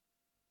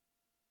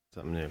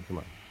Something new. Come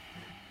on.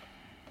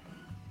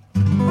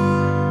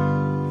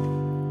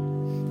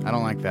 I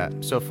don't like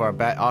that. So far,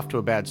 off to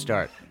a bad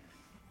start.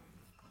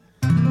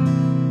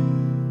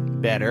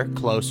 Better,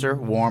 closer,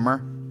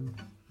 warmer.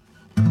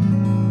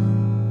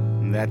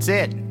 That's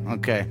it.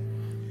 Okay.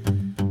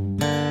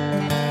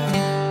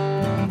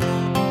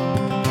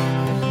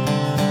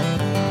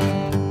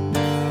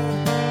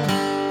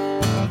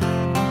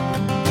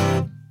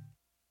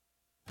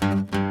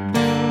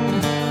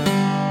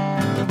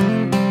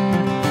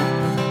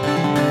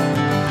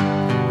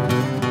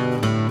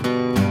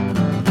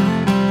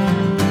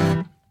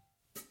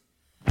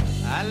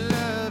 I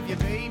love you,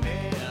 baby.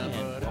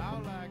 And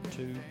welcome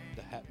to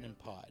the Happening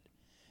Pod,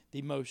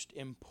 the most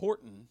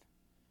important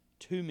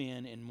two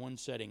men in one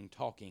setting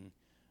talking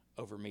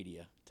over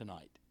media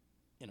tonight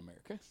in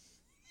America.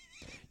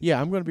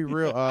 Yeah, I'm going to be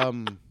real.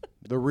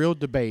 The real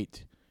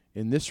debate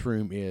in this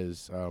room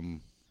is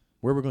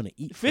where we're going to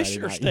eat Fish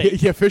Friday or night.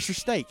 steak? Yeah, fish or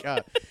steak.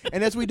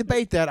 And as we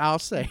debate that, I'll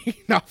say,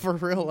 not for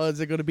real, is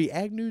it going to be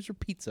Agnew's or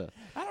pizza?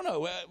 I don't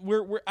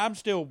know. I'm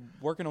still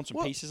working on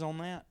some pieces on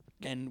that,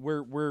 and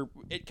we're.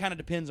 It kind of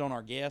depends on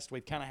our guest.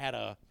 We've kind of had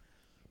a.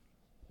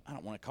 I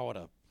don't want to call it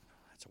a.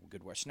 That's a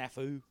good word.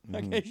 Snafu,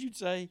 I guess you'd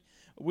say.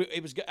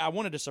 I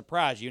wanted to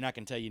surprise you, and I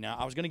can tell you now.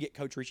 I was going to get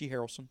Coach Richie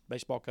Harrelson,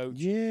 baseball coach.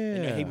 Yeah.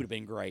 And he would have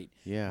been great.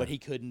 Yeah. But he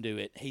couldn't do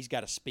it. He's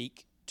got to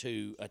speak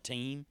to a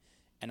team,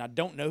 and I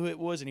don't know who it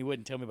was, and he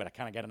wouldn't tell me, but I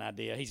kind of got an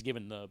idea. He's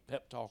giving the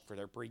pep talk for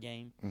their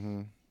pregame.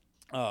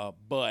 Mm-hmm.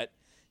 But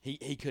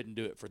he couldn't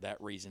do it for that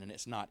reason, and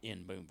it's not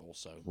in Boonville.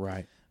 So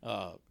Right.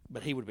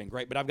 But he would have been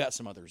great. But I've got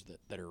some others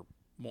that are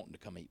wanting to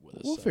come eat with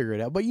us. We'll figure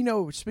it out. But,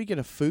 speaking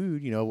of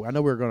food, I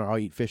know we're going to all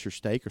eat fish or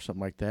steak or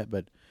something like that,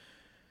 but,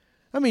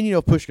 I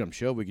mean, push come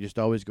shove, we could just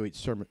always go eat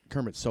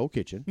Kermit's Soul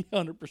Kitchen.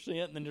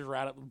 100%, and then just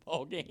right up the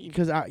ball game.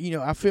 Because,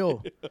 I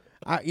feel,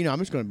 I'm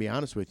just going to be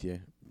honest with you.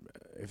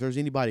 If there's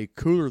anybody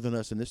cooler than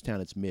us in this town,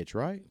 it's Mitch,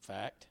 right? In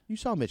fact, You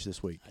saw Mitch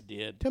this week. I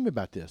did. Tell me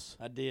about this.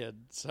 I did.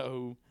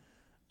 So,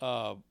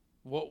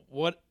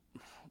 what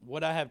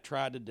I have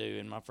tried to do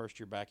in my first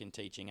year back in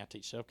teaching, I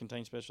teach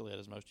self-contained special ed,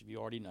 as most of you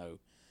already know.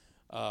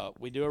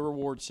 We do a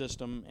reward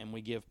system, and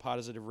we give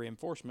positive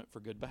reinforcement for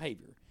good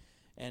behavior.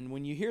 And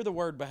when you hear the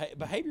word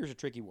behavior is a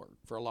tricky word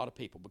for a lot of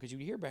people, because when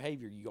you hear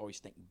behavior, you always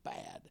think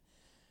bad.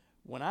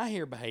 When I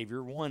hear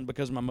behavior, one,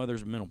 because my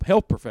mother's a mental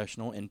health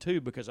professional, and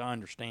two, because I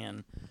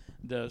understand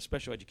the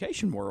special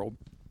education world,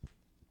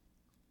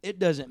 it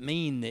doesn't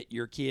mean that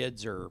your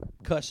kids are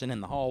cussing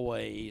in the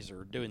hallways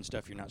or doing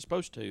stuff you're not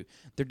supposed to.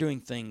 They're doing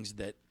things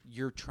that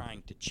you're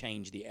trying to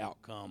change the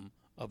outcome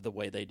of the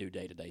way they do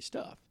day-to-day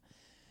stuff.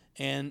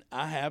 And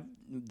I have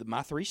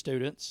my three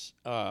students.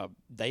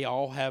 They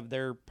all have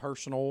their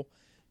personal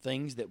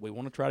things that we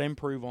want to try to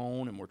improve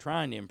on, and we're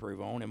trying to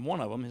improve on. And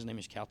one of them, his name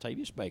is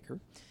Caltavius Baker,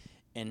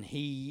 and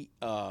he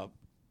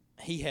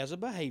has a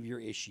behavior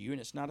issue, and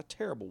it's not a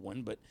terrible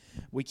one, but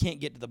we can't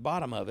get to the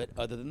bottom of it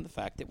other than the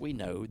fact that we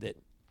know that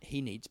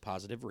he needs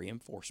positive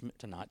reinforcement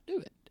to not do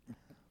it.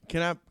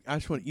 Can I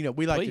just want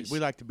we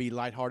like to be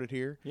lighthearted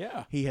here.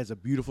 Yeah. He has a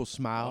beautiful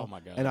smile. Oh, my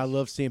gosh. And I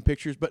love seeing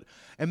pictures. But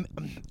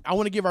I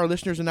want to give our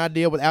listeners an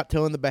idea without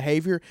telling the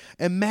behavior.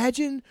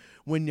 Imagine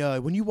when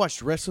you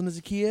watched wrestling as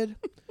a kid,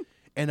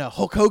 and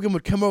Hulk Hogan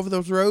would come over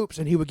those ropes,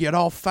 and he would get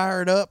all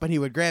fired up, and he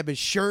would grab his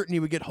shirt, and he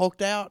would get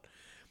hulked out.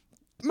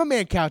 My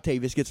man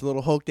Caltavius gets a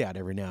little hulked out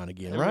every now and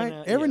again, right?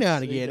 Every now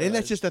and again, and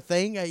that's just a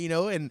thing,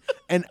 and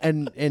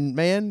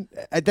man,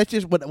 that's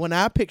just when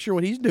I picture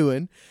what he's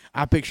doing.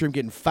 I picture him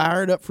getting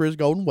fired up for his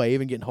golden wave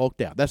and getting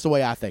hulked out. That's the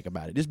way I think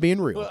about it, just being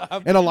real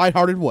in a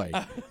lighthearted way.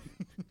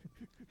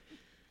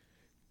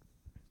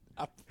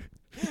 I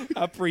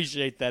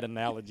appreciate that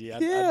analogy. I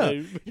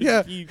do.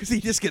 Yeah, because he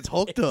just gets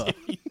hulked up.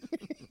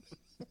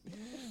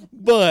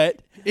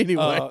 But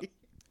Anyway.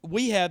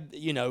 we have,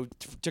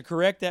 to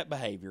correct that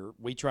behavior,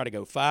 we try to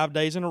go 5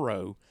 days in a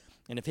row.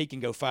 And if he can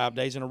go 5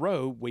 days in a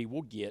row, we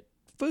will get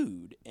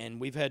food. And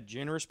we've had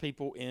generous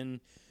people in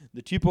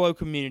the Tupelo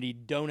community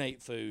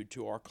donate food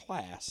to our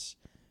class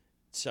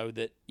so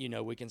that,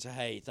 we can say,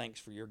 hey, thanks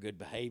for your good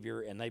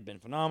behavior. And they've been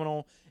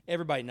phenomenal.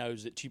 Everybody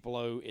knows that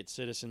Tupelo, its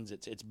citizens,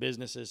 its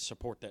businesses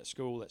support that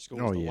school. That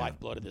school is the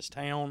lifeblood of this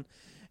town.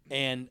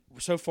 And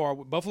so far,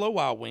 Buffalo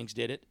Wild Wings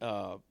did it.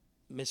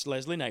 Miss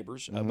Leslie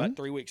Neighbors about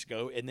 3 weeks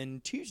ago, and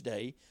then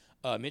Tuesday,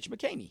 Mitch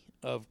McCaney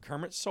of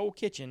Kermit's Soul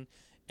Kitchen.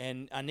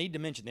 And I need to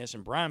mention this,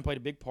 and Brian played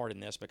a big part in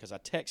this because I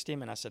texted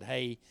him and I said,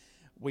 "Hey,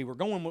 we were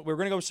going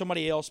to go with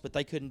somebody else, but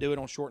they couldn't do it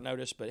on short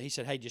notice." But he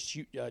said, "Hey, just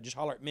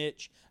holler at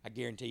Mitch. I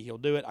guarantee he'll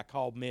do it." I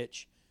called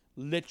Mitch,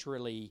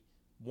 literally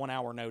 1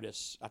 hour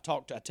notice. I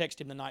texted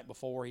him the night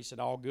before. He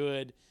said, "All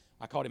good."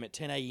 I called him at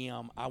 10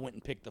 a.m. I went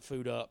and picked the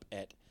food up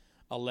at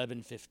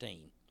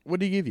 11:15. What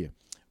did he give you?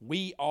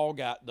 We all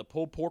got the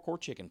pulled pork or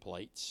chicken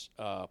plates,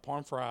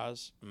 parm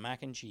fries,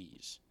 mac and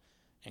cheese,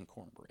 and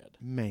cornbread.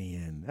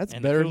 Man, that's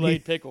and better than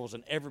Kool-Aid pickles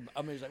and everybody.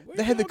 I mean, it's like,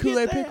 They had the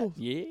Kool-Aid that? pickles?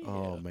 Yeah.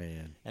 Oh,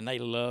 man. And they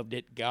loved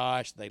it.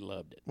 Gosh, they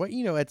loved it. Well,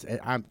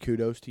 I'm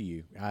kudos to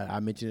you. I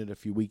mentioned it a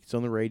few weeks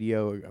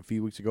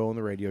ago on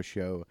the radio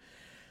show.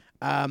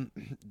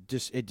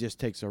 It just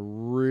takes a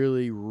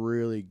really,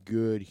 really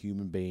good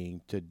human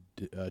being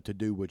to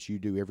do what you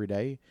do every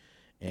day,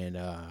 and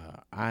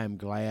I am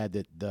glad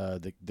that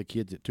the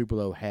kids at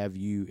Tupelo have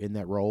you in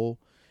that role,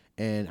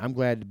 and I'm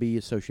glad to be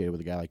associated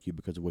with a guy like you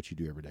because of what you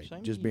do every day.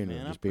 Same Just to you, being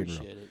man. real, just I being real.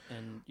 appreciate it,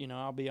 and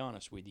I'll be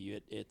honest with you,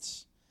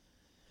 it's.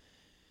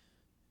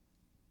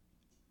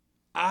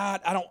 I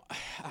don't.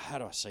 How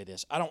do I say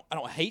this? I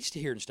don't hate to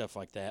hearing stuff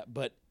like that,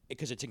 but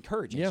because it's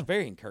encouraging, Yeah. it's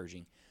very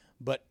encouraging.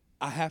 But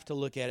I have to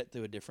look at it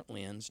through a different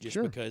lens, just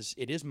Sure. because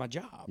it is my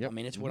job. Yep. I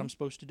mean, it's what I'm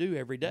supposed to do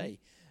every day.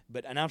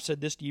 But and I've said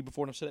this to you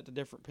before, and I've said it to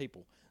different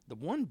people. The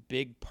one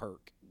big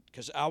perk,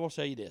 because I will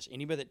say this: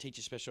 anybody that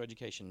teaches special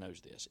education knows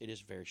this. It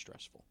is very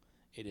stressful.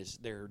 It is.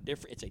 They're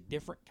different. It's a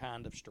different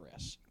kind of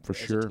stress For as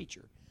sure. a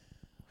teacher.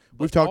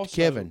 We've But talked also, to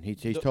Kevin.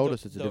 He's told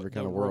us it's a different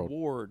kind of world. The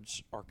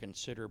rewards are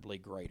considerably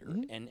greater.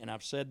 And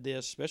I've said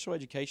this, special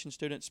education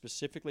students,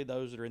 specifically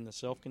those that are in the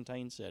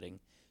self-contained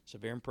setting,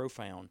 severe and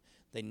profound,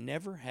 they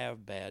never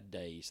have bad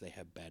days. They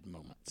have bad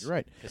moments.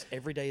 Right. Because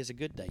every day is a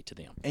good day to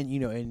them.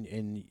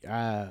 And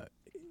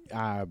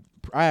I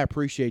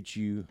appreciate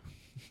you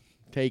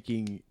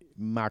taking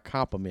my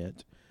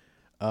compliment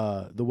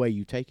the way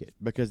you take it,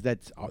 because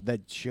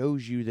that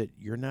shows you that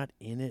you're not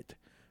in it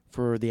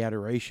for the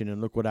adoration.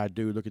 And look what I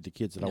do. Look at the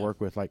kids that I work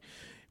with. Like,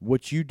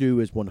 what you do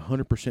is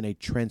 100% a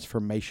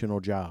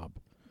transformational job.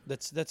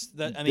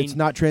 That. I mean, it's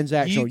not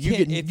transactional.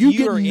 If you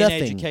you are get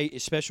nothing. in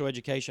special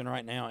education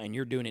right now and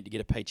you're doing it to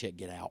get a paycheck,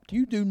 get out.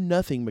 You do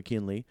nothing,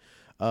 McKinley,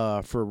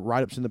 for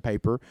write-ups in the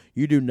paper.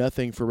 You do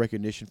nothing for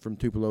recognition from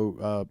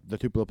Tupelo, the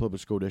Tupelo Public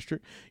School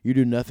District. You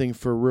do nothing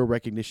for real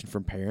recognition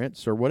from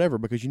parents or whatever,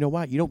 because you know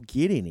what? You don't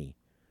get any.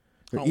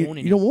 I don't want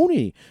any. You don't want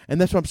any. And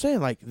that's what I'm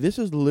saying. Like, this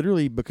is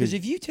literally because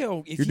if you you're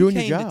came doing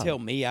your to job. tell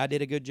me I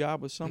did a good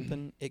job with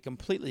something, it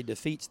completely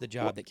defeats the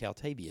job that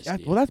Caltavius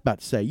did. Well, that's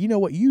about to say, you know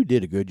what? You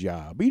did a good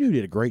job. You know who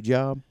did a great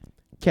job?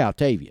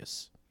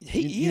 Caltavius.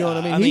 You know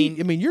what I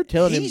mean? You're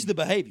telling him he's the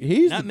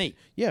behavior, not me.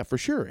 Yeah, for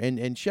sure.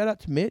 And shout out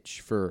to Mitch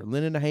for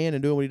lending a hand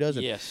and doing what he does.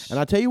 Yes. And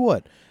I tell you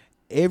what,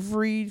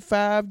 every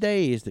 5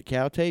 days that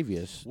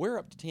Caltavius, We're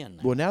up to 10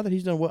 now. well, now that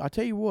he's done well, I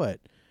tell you what,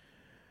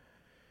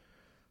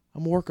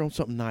 I'm working on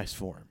something nice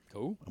for him.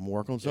 Cool. I'm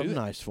working on something it.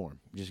 nice for him.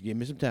 Just give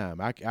me some time.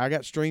 I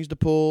got strings to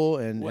pull,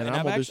 and Well, I'm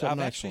I've gonna do actually, something I've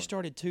nice actually for him.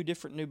 started 2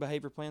 different new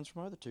behavior plans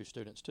from other 2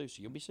 students too.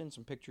 So you'll be seeing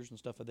some pictures and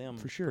stuff of them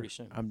For sure. pretty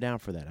soon. I'm down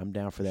for that. I'm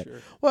down for that.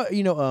 Sure. Well,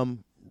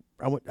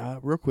 I went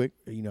real quick.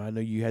 I know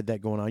you had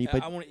that going on. You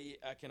played. I want.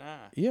 Can I?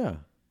 Yeah.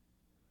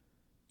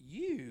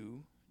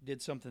 You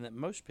did something that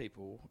most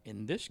people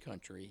in this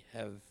country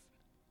have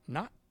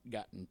not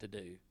gotten to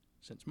do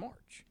since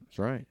March, That's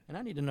right. and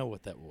I need to know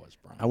what that was,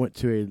 Brian. I went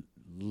to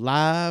a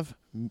live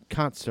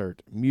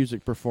concert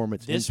music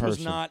performance This in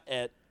person. was not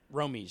at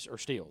Romy's or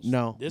Steele's.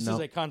 No, This no. is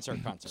a concert.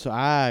 So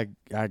I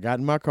got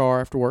in my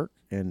car after work,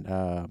 and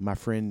my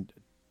friend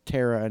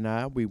Tara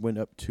and we went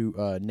up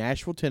to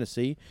Nashville,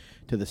 Tennessee,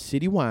 to the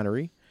City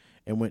Winery,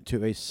 and went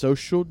to a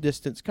social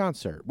distance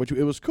concert, which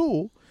it was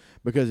cool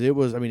because it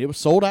was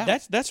sold out.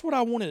 That's what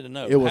I wanted to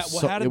know. It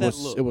was how did that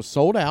look? It was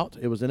sold out.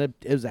 It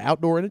was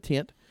outdoor in a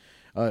tent.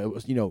 It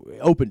was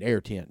open air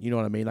tent. You know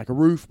what I mean, like a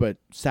roof, but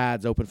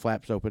sides open,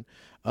 flaps open.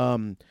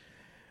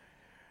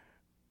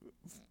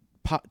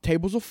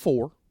 Tables of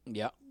 4.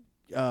 Yeah.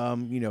 2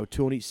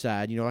 on each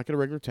side. Like at a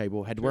regular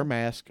table. Had to wear a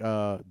mask.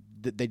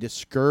 They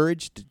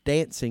discouraged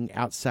dancing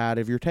outside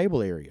of your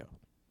table area.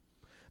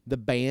 The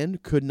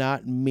band could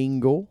not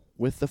mingle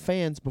with the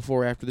fans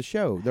before or after the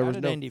show. How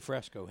did Andy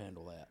Fresco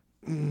handle that?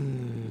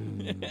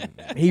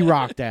 He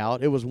rocked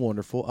out. It was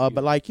wonderful.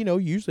 But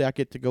usually I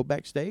get to go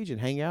backstage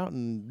and hang out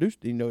and do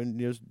and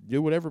just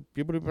do whatever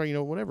people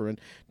do, whatever. And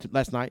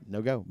last night,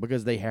 no go,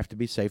 because they have to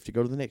be safe to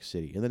go to the next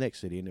city.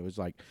 And it was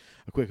like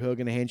a quick hug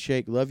and a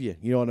handshake. Love you.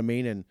 You know what I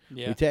mean? And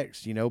we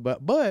text.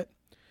 But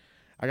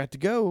I got to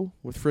go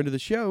with friend of the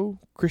show,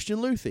 Christian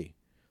Luthi.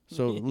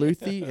 So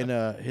Luthi and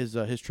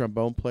his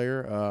trombone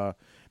player,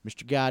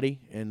 Mr. Gotti,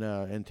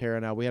 and Tara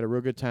and I, we had a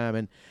real good time.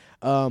 And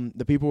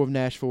the people of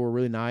Nashville were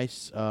really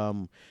nice.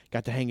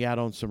 Got to hang out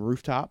on some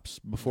rooftops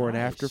before and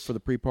after for the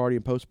pre-party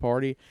and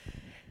post-party.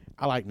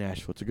 I like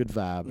Nashville. It's a good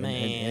vibe.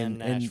 Man,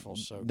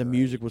 Nashville's so the great.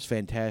 music was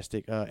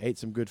fantastic. Ate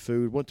some good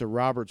food. Went to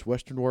Robert's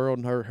Western World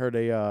and heard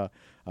a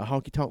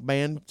honky-tonk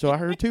band. So I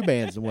heard 2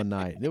 bands in one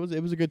night. It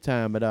was a good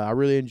time, but I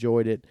really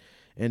enjoyed it.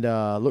 And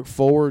look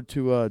forward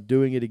to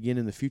doing it again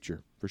in the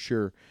future, for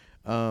sure.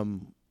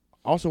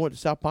 Also went to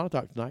South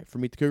Pontotoc tonight for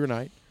Meet the Cougar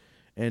Night.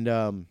 And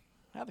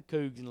How the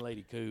Cougs and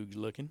Lady Cougs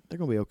looking? they're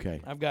going to be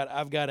okay. I've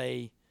got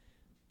a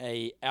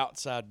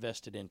outside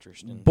vested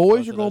interest in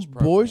Boys both are of those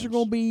going to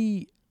programs.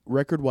 be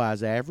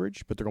record-wise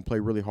average, but they're going to play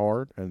really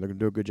hard, and they're going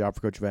to do a good job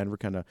for Coach Vandiver,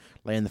 kind of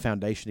laying the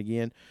foundation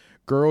again.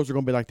 Girls are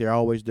going to be like they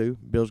always do.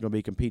 Bill's going to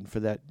be competing for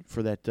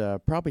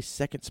that probably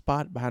second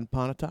spot behind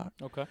Pontotoc.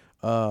 Okay.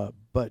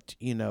 But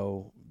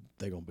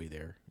they're going to be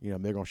there. They're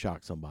going to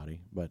shock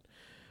somebody. But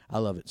I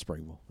love it,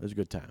 Springville. It was a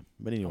good time.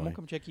 But I'm anyway, gonna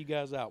come check you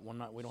guys out one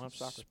night. We don't have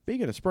soccer.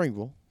 speaking of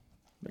Springville,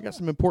 they got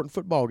some important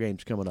football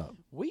games coming up.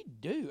 We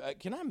do.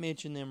 Can I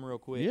mention them real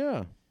quick?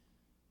 Yeah.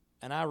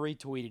 and I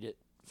retweeted it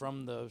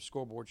from the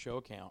Scoreboard Show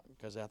account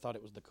because I thought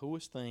it was the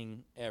coolest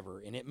thing ever.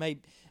 And it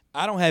made –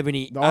 I don't have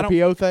any – The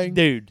RPO thing?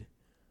 Dude.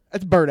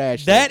 That's Bert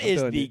Ashley. That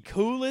is the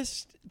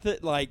coolest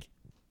 – like,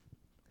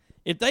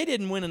 if they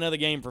didn't win another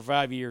game for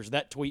 5 years,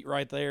 that tweet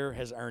right there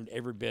has earned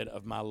every bit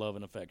of my love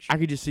and affection. I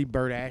could just see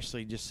Bert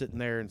Ashley just sitting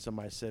there, and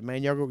somebody said,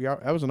 "Man, y'all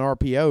that was an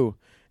RPO." And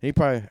he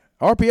probably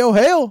RPO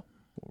hell,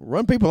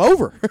 run people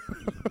over.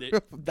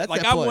 That's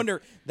like that I play.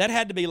 wonder that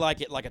had to be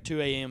like at like a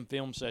 2 a.m.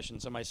 film session.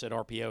 Somebody said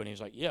RPO, and he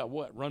was like, "Yeah,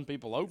 what? Run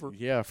people over?"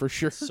 Yeah, for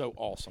sure. So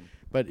awesome.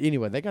 But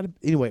anyway,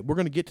 we're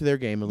going to get to their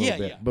game a little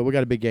bit. Yeah. But we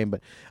got a big game.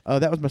 But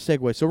that was my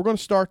segue. So we're going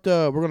to start.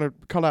 We're going to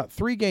call out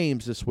 3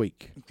 games this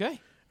week. Okay.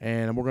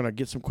 And we're going to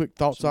get some quick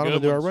thoughts Some on them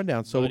and good do our ones.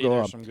 rundown. So Buddy, we'll go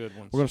there's up. some good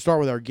ones. We're going to start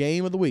with our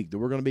game of the week that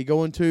we're going to be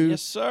going to.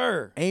 Yes,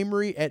 sir.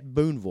 Amory at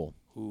Booneville.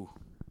 Ooh.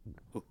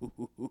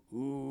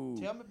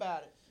 Tell me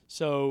about it.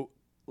 So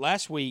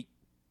last week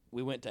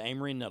we went to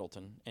Amory and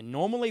Nettleton, and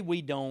normally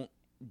we don't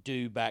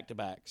do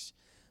back-to-backs,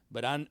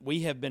 but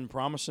we have been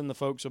promising the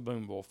folks of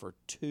Booneville for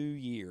 2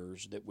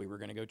 years that we were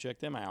going to go check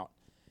them out,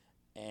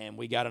 and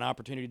we got an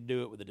opportunity to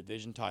do it with a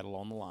division title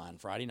on the line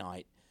Friday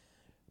night.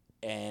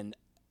 And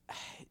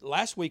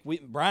last week,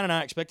 Brian and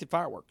I expected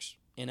fireworks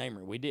in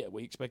Amory. We did.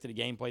 We expected a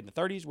game played in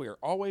the 30s. We are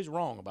always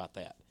wrong about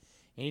that.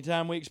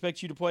 Anytime we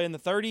expect you to play in the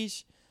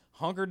 30s,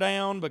 hunker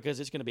down because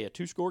it's going to be a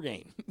 2-score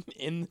game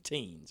in the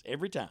teens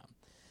every time.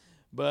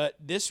 But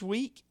this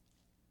week,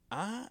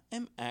 I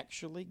am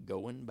actually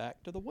going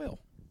back to the well.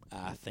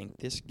 I think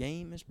this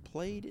game is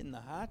played in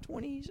the high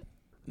 20s,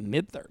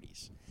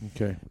 mid-30s.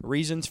 Okay.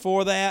 Reasons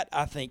for that,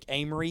 I think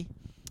Amory.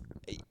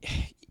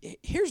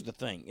 Here's the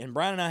thing, and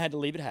Brian and I had to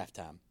leave at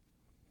halftime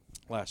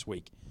last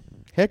week.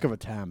 Heck of a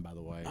time, by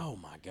the way. Oh,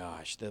 my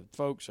gosh. The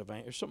folks of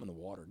there's something in the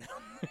water down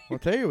there. I'll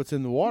tell you what's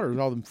in the water is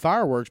all them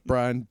fireworks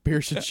Brian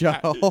Pearson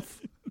shot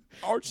off.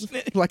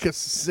 Arsenic. Like a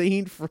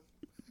scene from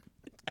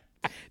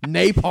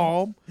Napalm.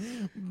 All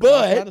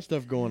But kind of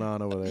stuff going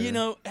on over there. you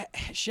know,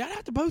 shout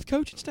out to both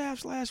coaching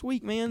staffs last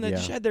week, man. They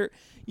just Yeah. had their,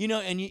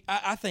 and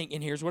I think,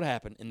 and here's what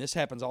happened, and this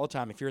happens all the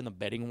time. If you're in the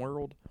betting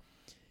world,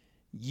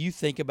 you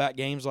think about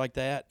games like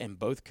that, and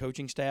both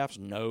coaching staffs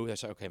know they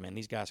say, okay, man,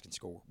 these guys can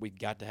score. We've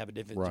got to have a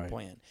defensive Right.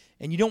 plan.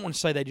 And you don't want to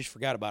say they just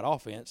forgot about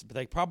offense, but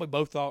they probably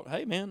both thought,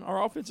 hey, man,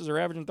 our offenses are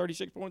averaging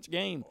 36 points a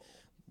game.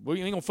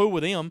 We ain't going to fool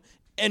with them.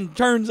 And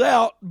turns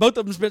out both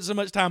of them spent so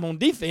much time on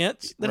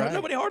defense that Right.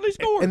 nobody hardly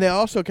scored. And they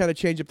also kind of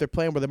change up their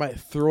plan where they might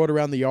throw it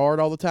around the yard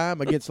all the time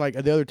against like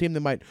the other team.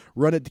 They might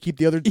run it to keep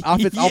the other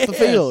offense off the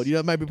Yes. field. You know,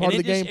 it might be part And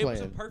of the game It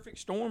was a plan. perfect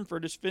storm for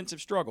a defensive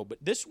struggle. But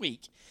this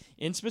week,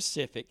 in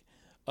specific,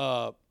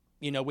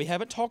 we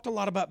haven't talked a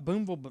lot about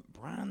Booneville, but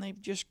Brian, they've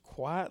just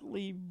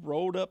quietly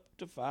rolled up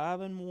to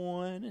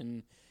 5-1,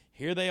 and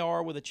here they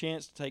are with a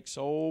chance to take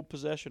sole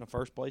possession of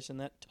first place in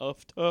that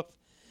tough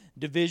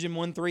Division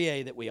I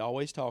 3A that we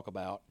always talk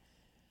about.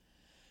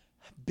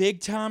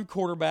 Big-time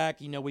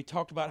quarterback. We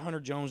talked about Hunter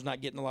Jones not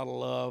getting a lot of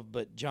love,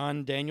 but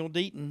John Daniel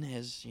Deaton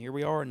here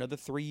we are, another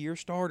 3-year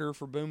starter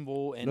for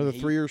Booneville. And Another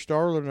 3-year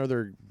star,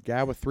 another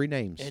guy with 3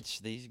 names.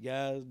 these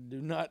guys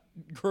do not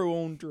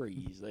grow on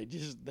trees.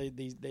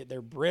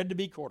 They're bred to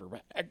be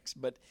quarterbacks.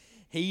 But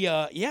he,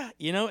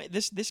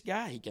 this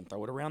guy, he can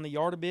throw it around the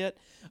yard a bit.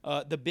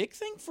 The big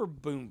thing for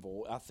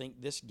Booneville, I think,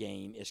 this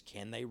game is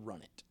can they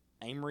run it?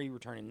 Amory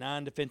returning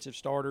 9 defensive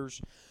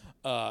starters.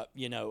 It's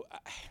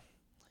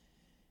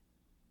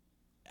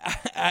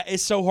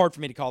so hard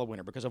for me to call a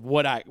winner because of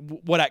what I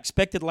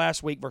expected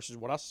last week versus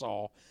what I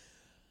saw.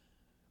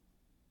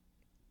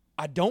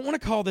 I don't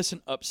want to call this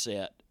an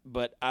upset,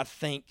 but I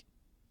think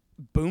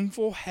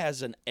Booneville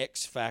has an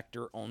X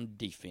factor on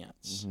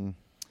defense.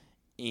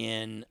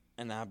 And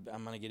I'm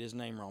going to get his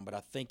name wrong, but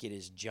I think it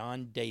is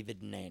John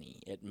David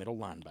Nanny at middle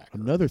linebacker.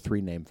 Another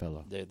 3-name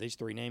fellow. These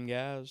 3-name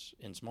guys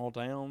in small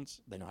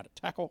towns, they know how to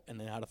tackle and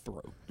they know how to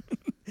throw.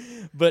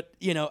 But,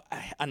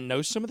 I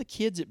know some of the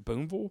kids at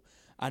Booneville.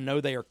 I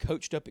know they are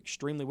coached up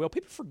extremely well.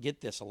 People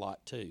forget this a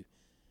lot, too.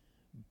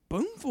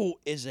 Booneville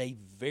is a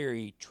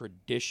very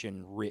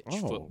tradition-rich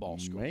football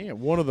school. Man,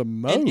 one of the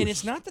most. And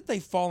it's not that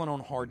they've fallen on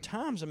hard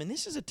times. I mean,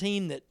 this is a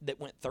team that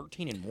went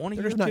 13-1 a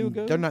year or two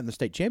ago. They're not in the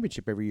state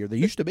championship every year. They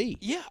used to be.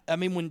 Yeah, I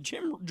mean, when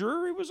Jim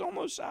Drury was on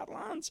those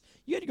sidelines,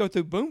 you had to go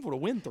through Booneville to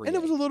win 3. And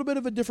it was a little bit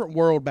of a different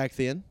world back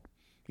then.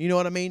 You know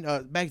what I mean?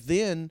 Back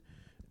then,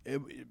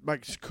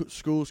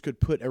 schools could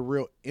put a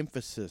real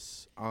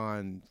emphasis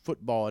on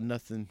football and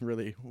nothing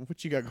really.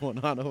 What you got going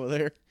on over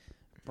there?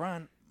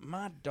 Brian,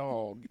 my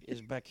dog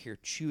is back here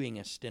chewing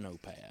a steno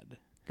pad.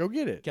 Go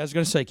get it. I was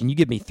going to say, can you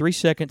give me 3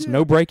 seconds,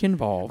 no break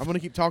involved? I'm going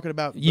to keep talking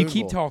about You Booneville.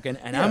 keep talking,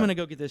 and I'm going to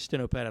go get this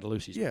steno pad out of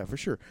Lucy's. Yeah, for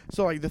sure.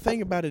 So, like, the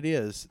thing about it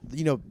is,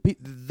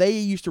 they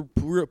used to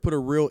put a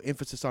real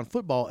emphasis on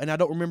football, and I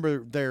don't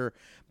remember their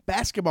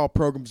basketball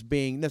programs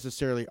being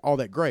necessarily all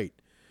that great.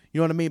 You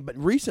know what I mean? But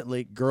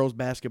recently, girls'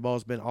 basketball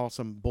has been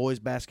awesome. Boys'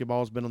 basketball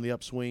has been on the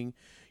upswing.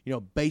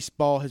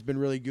 Baseball has been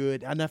really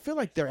good. And I feel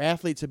like their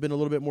athletes have been a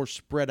little bit more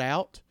spread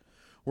out.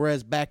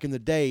 Whereas back in the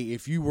day,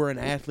 if you were an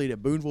athlete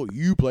at Booneville,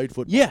 you played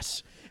football.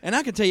 Yes, and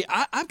I can tell you,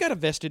 I've got a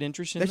vested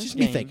interest in That's this just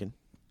game. me thinking.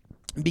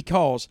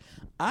 because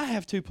I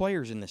have two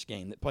players in this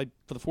game that played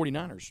for the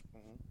 49ers.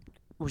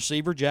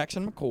 Receiver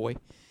Jackson McCoy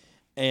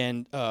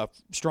and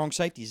strong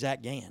safety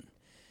Zach Gann.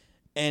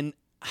 And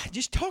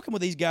just talking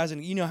with these guys,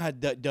 and you know how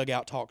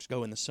dugout talks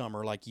go in the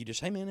summer. Like you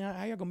just, hey man,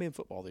 how y'all gonna be in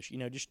football this?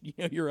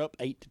 You're up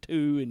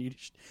 8-2, and you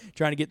just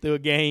trying to get through a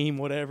game,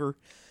 whatever.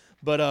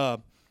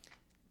 But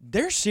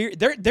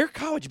they're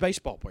college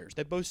baseball players.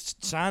 They both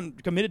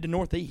committed to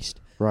Northeast.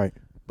 Right.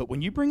 But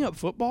when you bring up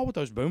football with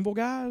those Boonville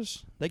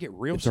guys, they get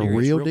real It's serious. a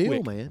real real deal,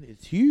 quick. man.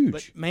 It's huge.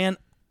 But man,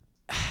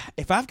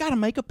 if I've got to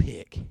make a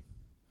pick,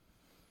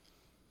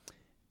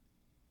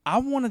 I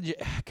want to.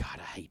 God,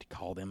 I hate to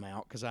call them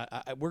out because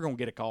we're going to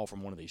get a call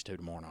from one of these two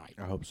tomorrow night.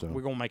 I hope so.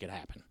 We're going to make it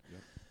happen.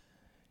 Yep.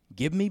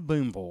 Give me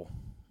Boonville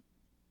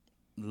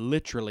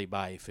literally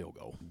by a field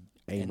goal.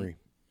 Amory.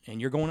 And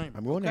you're going Amory.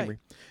 I'm going Amory.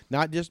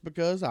 Not just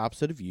because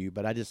opposite of you,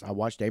 but I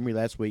watched Amory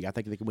last week. I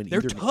think they can win They're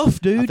either tough,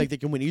 dude. I think they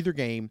can win either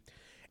game.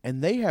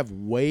 And they have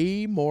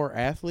way more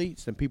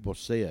athletes than people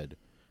said.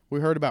 We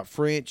heard about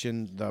French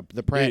and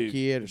the Pratt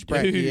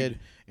kid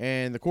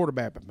and the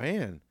quarterback, but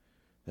man,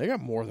 they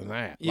got more than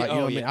that. Yeah, Like, you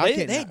know what I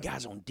mean? They had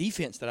guys on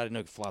defense that I didn't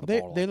know could fly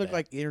the ball. They look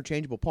like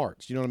interchangeable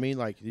parts. You know what I mean?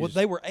 Like,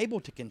 they were able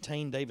to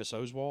contain Davis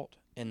Oswalt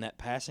in that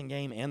passing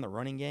game and the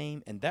running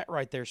game, and that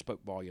right there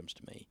spoke volumes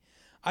to me.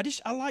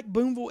 I like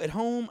Boonville at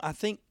home. I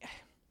think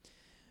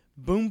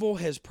Boonville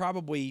has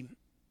probably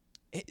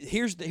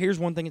here's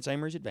one thing that's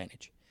Amory's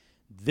advantage.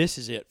 This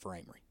is it for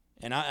Amory.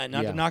 And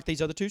not to knock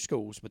these other two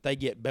schools, but they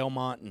get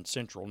Belmont and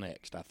Central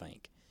next, I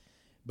think.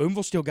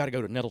 Boonville still got to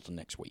go to Nettleton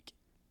next week.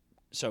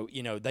 So,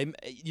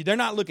 they're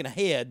not looking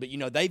ahead, but,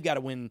 they've got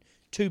to win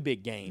two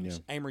big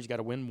games. Yeah. Amory's got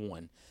to win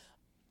one.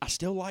 I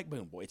still like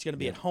Boonville. It's going to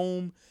be at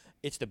home.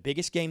 It's the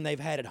biggest game they've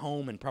had at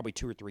home in probably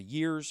 2 or 3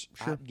 years.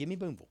 Sure. Give me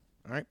Boonville.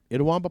 All right.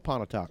 Itawamba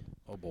Pontotoc.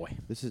 Oh, boy.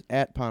 This is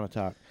at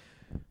Pontotoc.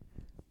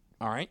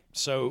 All right.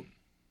 So,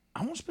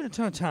 I won't spend a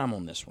ton of time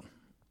on this one.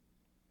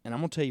 And I'm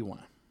going to tell you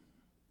why.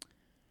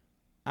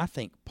 I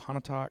think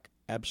Pontotoc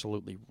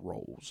absolutely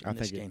rolls in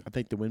this game. I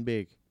think they win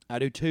big. I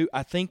do too.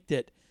 I think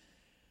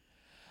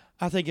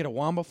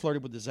Itawamba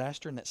flirted with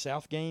disaster in that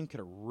South game. Could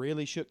have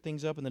really shook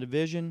things up in the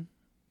division.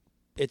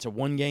 It's a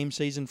one-game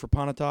season for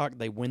Pontotoc.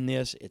 They win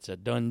this. It's a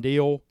done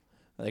deal.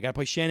 They got to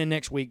play Shannon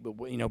next week, but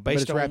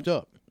based it's on wrapped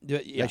up.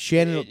 Yeah,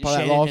 Shannon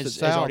lost has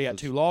South. already got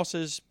 2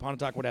 losses.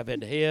 Pontotoc would have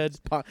head-to-head.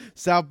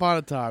 South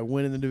Pontotoc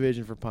winning the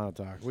division for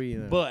Pontotoc.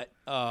 But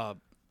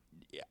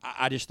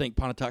I just think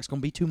Pontotoc's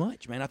going to be too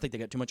much, man. I think they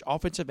got too much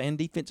offensive and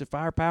defensive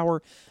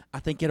firepower. I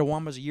think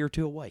Itawamba's a year or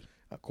two away.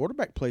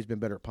 Quarterback play's been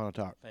better at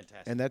Pontotoc.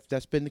 Fantastic. And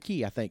that's been the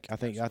key, I think. I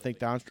think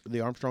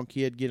the Armstrong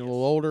kid getting a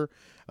little older.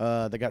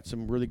 They got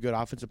some really good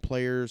offensive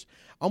players,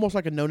 almost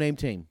like a no-name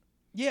team.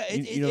 Yeah,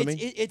 you know what I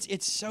mean?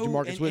 It's so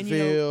Jamarcus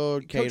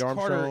Whitfield, Cade Coach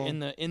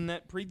Armstrong. Carter in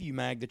that preview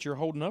mag that you're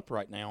holding up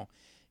right now,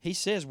 he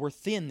says we're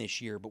thin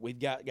this year, but we've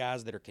got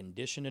guys that are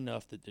conditioned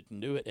enough that can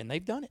do it, and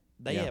they've done it.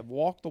 They have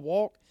walked the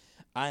walk.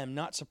 I am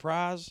not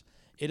surprised.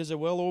 It is a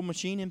well-oiled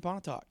machine in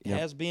Pontotoc. It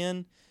has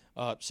been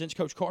since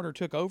Coach Carter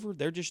took over.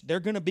 They're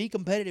going to be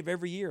competitive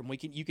every year,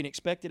 and you can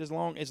expect it as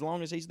long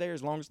as he's there,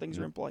 as long as things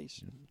are in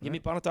place. Give me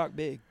Pontotoc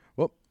big.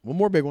 Well, one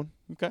more big one.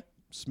 Okay.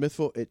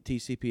 Smithville at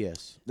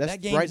TCPS.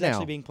 That game right is now.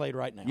 actually being played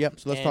right now. Yep.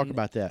 So let's talk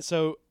about that.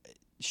 So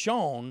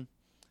Sean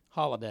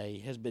Holiday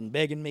has been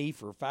begging me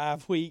for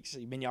 5 weeks.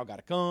 He's been, y'all got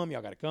to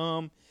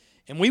come,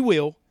 and we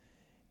will.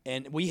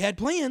 And we had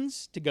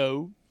plans to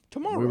go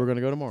tomorrow. We were going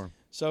to go tomorrow.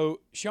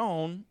 So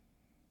Sean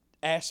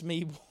asked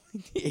me.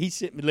 He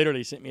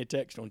literally sent me a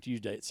text on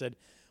Tuesday. It said,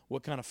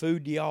 "What kind of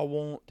food do y'all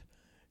want?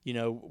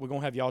 We're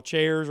gonna have y'all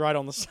chairs right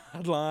on the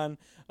sideline.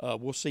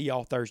 We'll see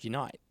y'all Thursday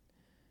night."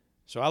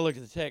 So I looked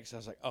at the text. I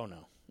was like, "Oh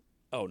no."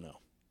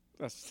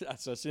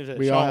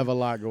 We all have a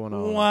lot going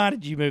on. Why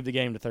did you move the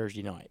game to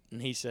Thursday night?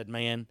 And he said,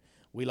 "Man,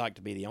 we like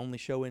to be the only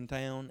show in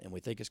town, and we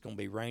think it's going to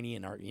be rainy,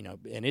 and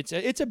and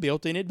it's a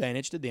built-in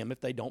advantage to them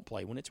if they don't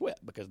play when it's wet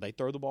because they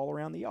throw the ball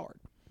around the yard."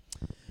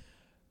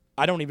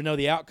 I don't even know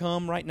the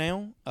outcome right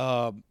now,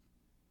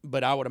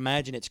 but I would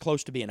imagine it's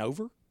close to being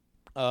over.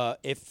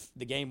 If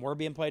the game were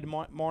being played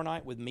tomorrow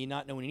night, with me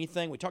not knowing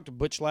anything, we talked to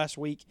Butch last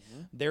week.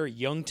 Mm-hmm. They're a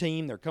young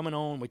team; they're coming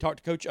on. We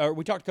talked to Coach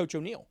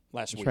O'Neill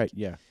last week. That's right,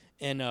 yeah.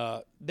 And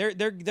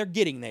they're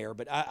getting there,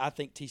 but I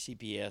think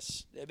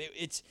TCPS.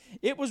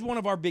 It was one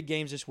of our big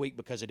games this week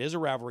because it is a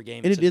rivalry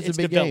game. And it's a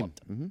big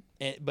developed. game.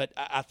 Mm-hmm. But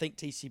I think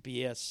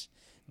TCPS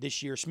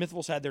this year,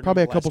 Smithville's had their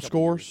probably a last couple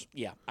scores.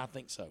 Years. Yeah, I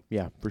think so.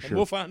 Yeah, for sure. And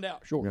we'll find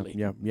out shortly.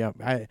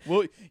 Yeah.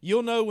 Well,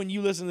 you'll know when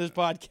you listen to this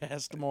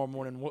podcast tomorrow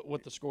morning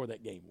what the score of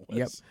that game was.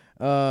 Yep.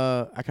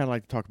 I kind of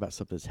like to talk about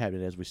something that's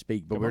happening as we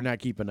speak, but we're not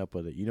keeping up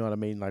with it. You know what I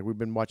mean? Like we've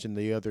been watching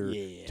the other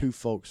two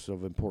folks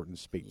of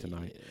importance speak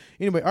tonight.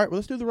 Anyway, all right. Well,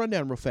 let's do the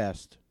rundown real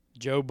fast.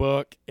 Joe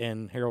Buck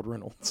and Harold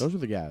Reynolds. Those are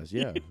the guys.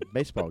 Yeah,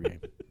 baseball game.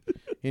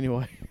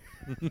 Anyway.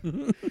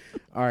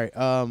 All right.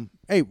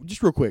 Hey,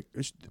 just real quick,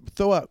 just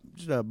throw out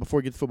before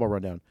we get the football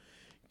rundown.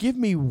 Give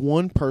me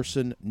one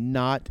person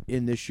not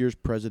in this year's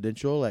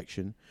presidential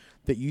election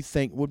that you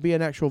think would be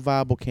an actual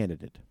viable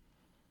candidate.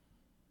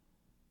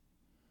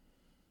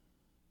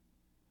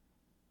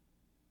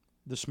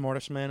 the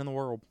smartest man in the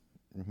world,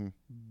 Mm-hmm.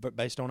 but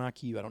based on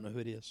IQ, I don't know who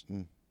it is.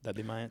 Mm. That'd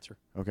be my answer.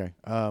 Okay.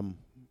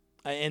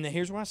 And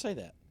here's why I say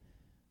that.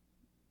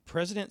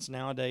 Presidents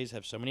nowadays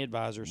have so many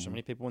advisors, so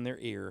many people in their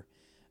ear.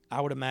 I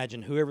would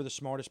imagine whoever the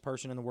smartest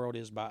person in the world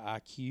is by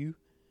IQ,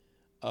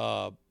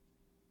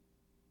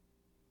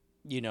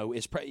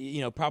 is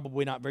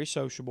probably not very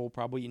sociable.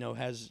 Probably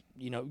has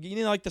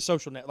like the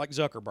social net, like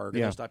Zuckerberg, and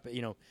Yeah. those type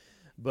of,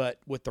 but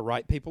with the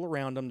right people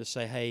around them to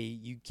say, hey,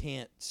 you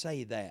can't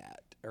say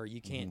that or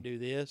you can't do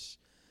this.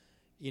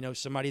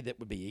 Somebody that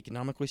would be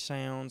economically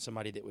sound,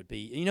 somebody that would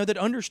be, that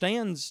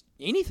understands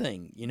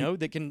anything,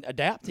 that can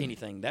adapt to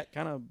anything. That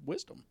kind of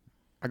wisdom.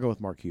 I go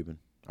with Mark Cuban.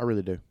 I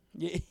really do.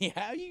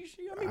 Yeah, you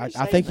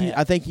I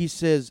think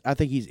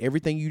he's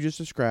everything you just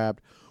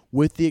described,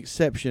 with the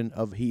exception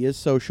of he is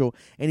social,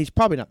 and he's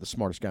probably not the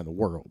smartest guy in the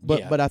world.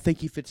 But I think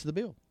he fits the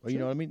bill. You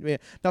know what I mean? Yeah.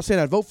 Not saying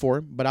I'd vote for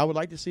him, but I would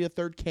like to see a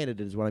third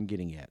candidate. Is what I'm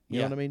getting at. You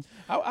know what I mean?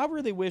 I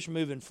really wish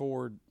moving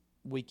forward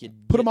we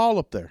could Put them all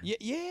up there.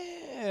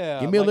 Yeah.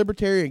 Give me a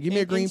libertarian. Give me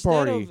a Green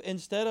Party.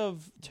 Instead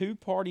of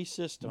two-party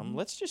system,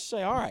 let's just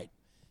say, all right,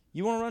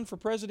 you want to run for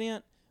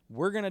president?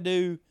 We're going to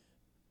do,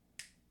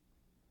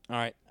 all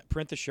right,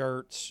 print the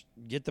shirts,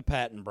 get the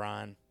patent,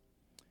 Brian,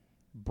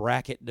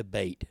 bracket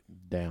debate.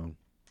 Down.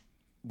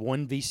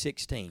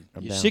 1v16.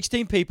 I'm You're down.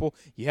 16 people.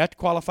 You have to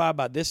qualify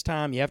by this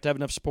time. You have to have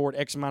enough support,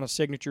 X amount of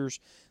signatures.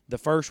 The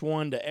first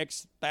one to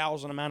X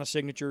thousand amount of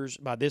signatures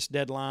by this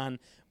deadline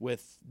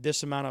with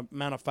this amount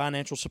of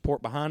financial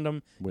support behind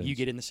them, Wins. you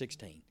get in the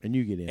 16. And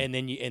you get in. And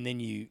then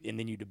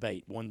you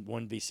debate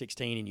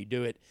 1v16, and you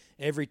do it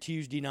every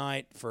Tuesday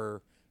night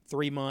for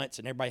 3 months,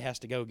 and everybody has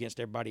to go against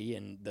everybody,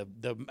 and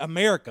the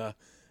America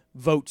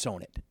votes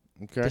on it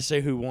Okay. to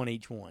see who won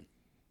each one.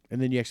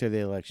 And then you actually have the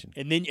election.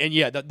 And then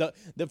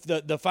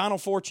the Final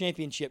Four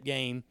championship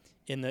game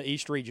in the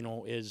East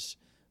Regional is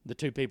the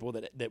two people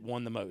that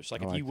won the most.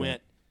 Like I if like you that.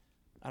 went,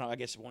 I don't know, I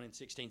guess 1 in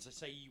 16. So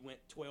say you went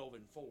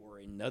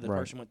 12-4, and the other Right.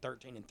 person went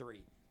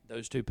 13-3.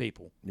 Those two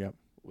people Yep.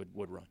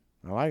 would run.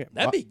 I like it.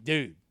 That'd be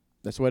dude.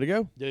 That's the way to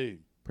go. Dude,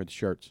 Print the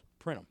shirts.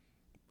 print them.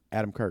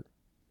 Adam Kirk.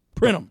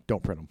 Print them.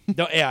 Don't print them.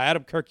 Yeah,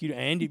 Adam Kirk,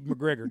 Andy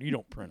McGregor, you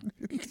don't print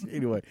them.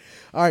 Anyway.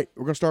 All right.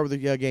 We're going to start with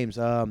the games.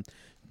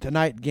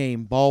 Tonight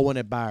game, Baldwin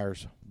at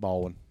Byers.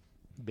 Baldwin.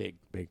 Big.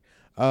 Big.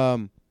 They're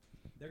going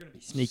to be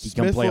sneaky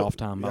come Smithville- playoff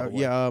time, by the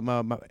way.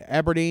 Yeah,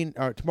 Aberdeen,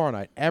 tomorrow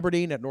night.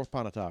 Aberdeen at North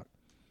Pontotoc.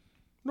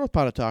 North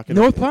Pontotoc.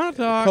 North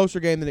Pontotoc.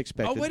 Closer game than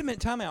expected. Oh, wait a minute.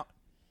 Time out.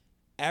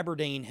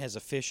 Aberdeen has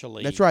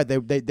officially. That's right. They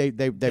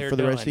They're for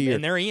the rest of the year.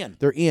 And they're in.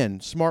 They're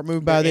in. Smart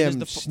move by They're in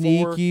them. as the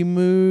Sneaky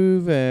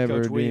move,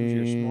 Aberdeen. Coach Williams,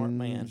 you're a smart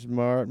man.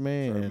 Smart For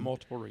man.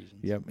 multiple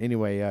reasons. Yep.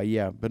 Anyway,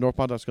 yeah. But North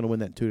Pontoc's going to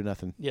win that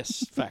 2-0.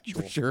 Yes,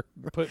 factual. For sure.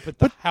 Put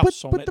the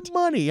house on put it. the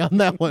money on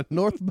that one.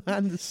 North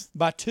behind this.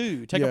 By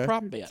 2. Take Yeah. a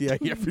prop bet.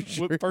 Yeah, for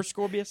sure. First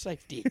score be a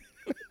safety.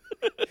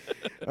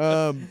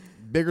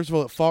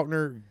 Biggersville at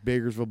Faulkner.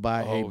 Biggersville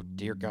by Oh,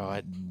 dear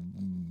God.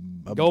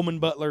 Goldman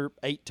Butler,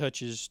 8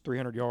 touches,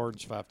 300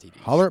 yards, 5 TDs.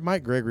 Holler at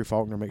Mike Gregory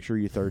Faulkner. Make sure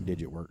your third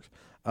digit works.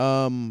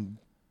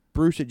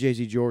 Bruce at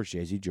Jay-Z George.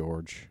 Jay-Z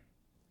George.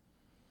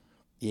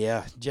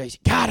 Yeah, Jason.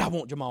 God, I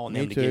want Jamal and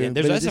them to get in.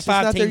 But That's a it's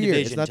not 5-team their year.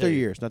 division. It's not too. their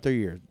year. It's not their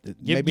year. Maybe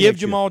Give next year.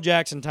 Jamal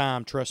Jackson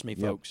time. Trust me,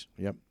 folks.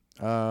 Yep.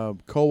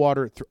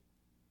 Coldwater at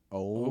my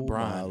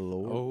O'Brien.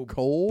 Lord.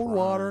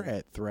 Coldwater O'Brien.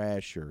 at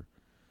Thrasher.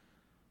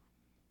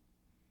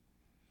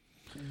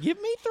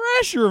 Give me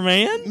Thrasher,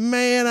 man.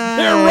 Man,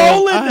 They're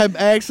rolling. I'm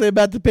actually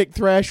about to pick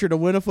Thrasher to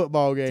win a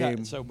football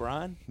game. So,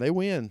 Brian, They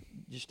win.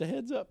 just a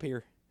heads up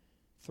here.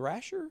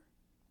 Thrasher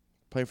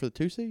Playing for the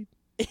 2 seed.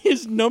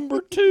 is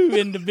number 2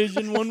 in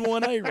Division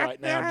 1-1A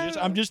right now.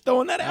 I'm just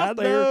throwing that out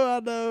there. I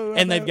know.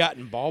 And they've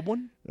gotten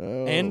Baldwin.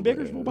 And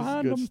Biggersville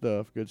behind good them.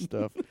 Stuff. Good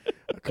stuff.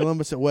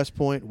 Columbus at West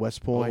Point.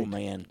 West Point. Oh,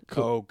 man.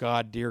 Oh,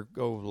 God, dear.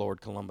 Oh, Lord,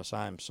 Columbus.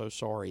 I am so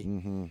sorry.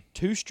 Mm-hmm.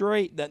 2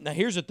 straight. Now,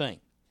 here's the thing.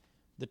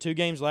 The 2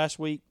 games last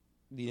week,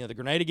 the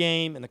Grenada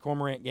game and the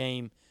Cormorant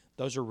game,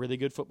 those are really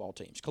good football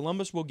teams.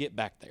 Columbus will get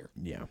back there.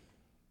 Yeah.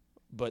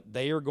 But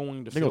they are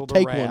going to They're feel gonna the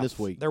take wrath. one this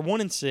week. They're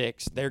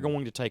 1-6. They're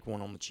going to take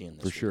one on the chin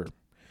this For sure. week.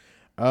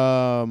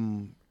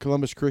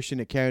 Columbus Christian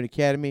at County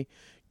Academy.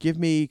 Give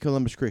me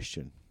Columbus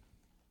Christian.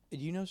 Do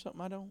you know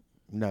something I don't?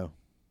 No.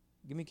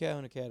 Give me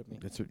Calhoun Academy.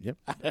 That's what, yep.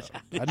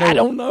 I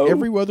don't know.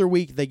 Every other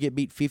week they get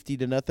beat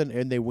 50-0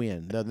 and they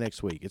win the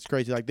next week. It's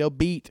crazy. Like they'll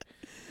beat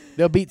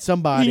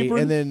somebody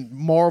Hebron. and then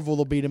Marvel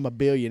will beat them $1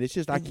 billion. It's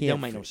just I can't.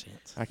 Don't make no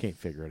sense. I can't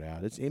figure it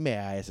out. It's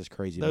MAIS is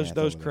crazy. Those math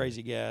those over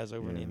crazy guys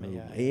over there. in the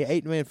Yeah.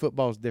 MAI. 8-man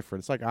football is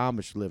different. It's like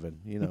Amish living.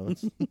 You know.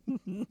 It's,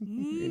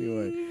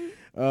 anyway.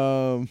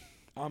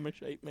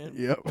 Amish 8-man.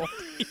 Yep.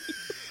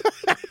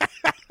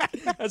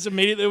 That's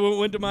immediately what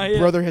went to my head.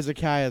 Brother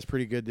Hezekiah is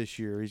pretty good this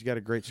year. He's got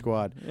a great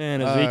squad.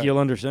 And Ezekiel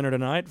under center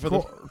tonight for the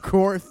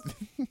Corinth.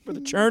 for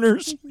the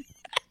Churners.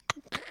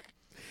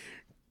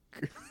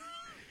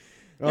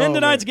 Oh, and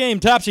tonight's game,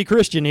 Topsy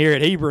Christian here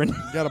at Hebron.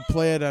 Got to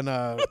play it on.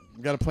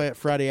 Got to play it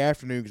Friday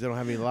afternoon because they don't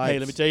have any lights. Hey,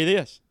 let me tell you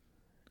this.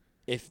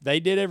 if they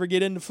did ever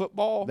get into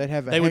football, They'd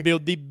have a they would heck-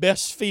 build the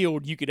best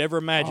field you could ever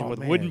imagine Oh, with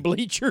man. wooden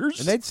bleachers.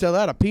 And they'd sell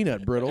out a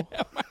peanut brittle,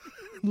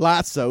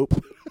 light soap,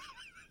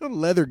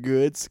 leather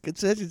goods,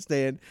 concession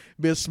stand,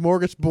 be a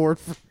smorgasbord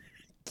for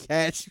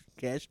cash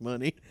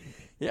money.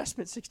 Yeah, I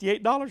spent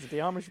 $68 at the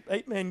Amish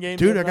 8-man game.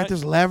 Dude, the I other got night.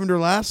 this lavender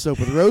lye soap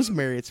with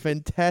rosemary. It's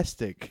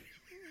fantastic.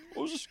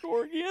 What was the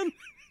score again?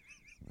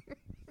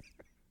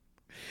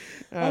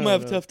 I I'm don't gonna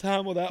have a know. tough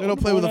time with that. They one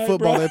don't play with a tomorrow night,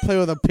 football. bro. They play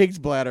with a pig's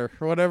bladder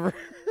or whatever.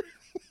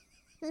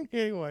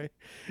 Anyway.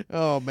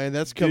 Oh, man,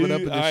 that's coming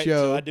up in the All right,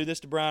 show. So I do this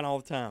to Brian all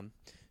the time.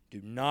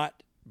 Do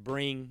not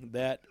bring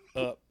that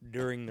up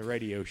during the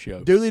radio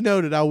show. Duly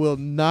noted, I will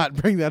not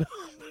bring that up.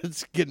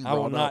 It's getting I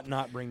will brought up.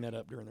 not bring that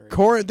up during the radio.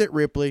 Corinth at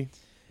Ripley.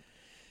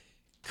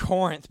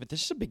 Corinth, but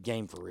this is a big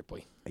game for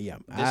Ripley. Yeah,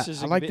 This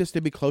is I a like bit- this to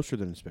be closer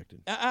than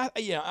expected.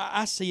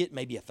 I see it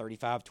maybe a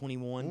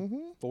 35-21,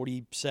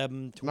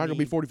 47-20. Not going to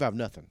be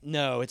 45-0.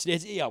 No, it's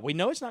yeah. We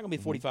know it's not going to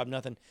be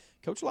 45-0.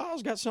 Coach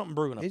Lyle's got something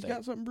brewing up He's there.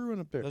 got something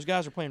brewing up there. Those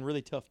guys are playing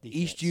really tough defense.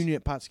 East Union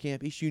at Potts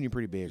Camp. East Union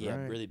pretty big, yeah,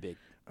 right? really big.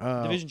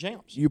 Uh, Division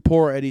champs. You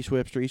pour at East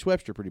Webster. East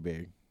Webster pretty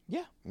big.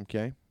 Yeah,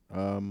 Okay.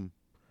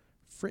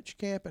 French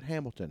Camp at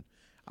Hamilton.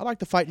 I like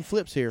the fighting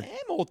flips here.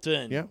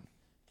 Hamilton. Yeah.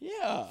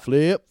 Yeah.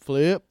 Flip.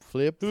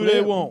 Who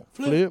they want?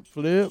 Flip.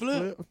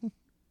 Flip.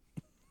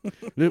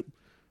 Flip.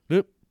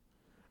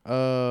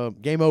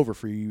 Game over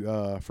for you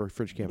for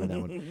French Camp on that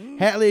one.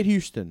 Hatley at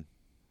Houston.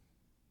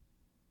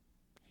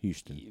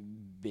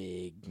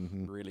 Big.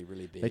 Really,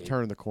 really big. They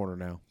turn the corner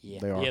now. Yeah.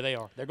 They are. Yeah, they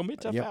are. They're going to be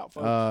a tough Yep. out,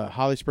 folks.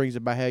 Holly Springs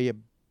at Bahia.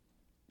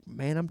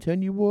 Man, I'm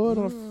telling you what,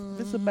 if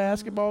it's a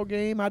basketball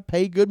game, I'd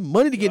pay good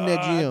money to get in that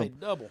I'd pay gym.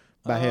 double.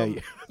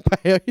 Bahia.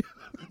 Bahia.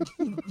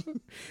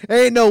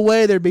 Ain't no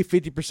way there'd be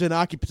 50%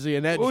 occupancy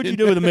in that What would you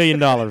gym. do with $1 million,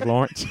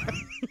 Lawrence?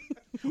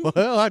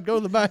 Well, I'd go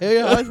to the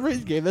Bahia Holly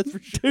Springs game, that's for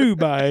sure. Two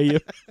Bahia.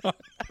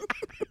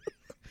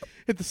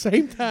 At the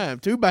same time,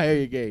 2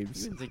 Bahia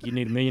games. Didn't think you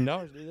need $1 million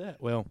to do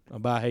that. Well, a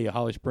Bahia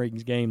Holly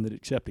Springs game that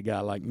accept a guy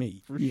like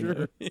me. For you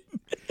sure. know.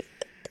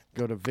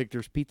 Go to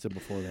Victor's Pizza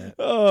before that.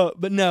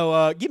 But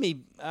no, give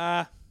me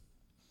Holly.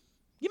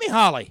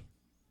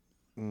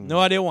 No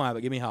idea why,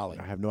 but give me Holly.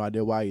 I have no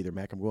idea why either,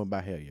 Mac. I'm going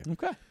Bahia.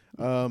 Okay.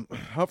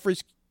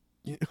 Humphreys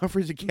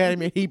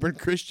Academy at Hebron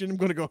Christian. I'm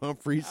going to go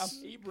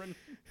Humphreys. Hebron.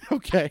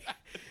 Okay.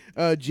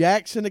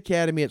 Jackson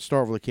Academy at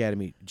Starkville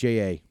Academy.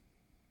 J.A.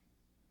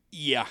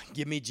 Yeah,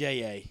 give me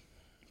J.A.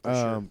 for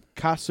sure.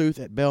 Kossuth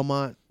at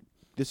Belmont.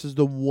 This is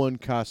the one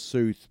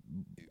Kossuth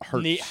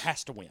hurts.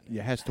 Has to win.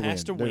 Yeah, has to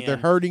Has win. to They're win.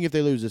 hurting if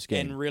they lose this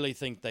game. And really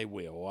think they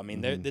will. I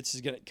mean, this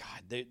is gonna.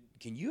 God,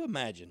 can you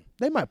imagine?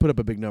 They might put up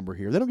a big number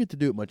here. They don't get to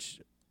do it much.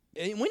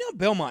 And we know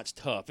Belmont's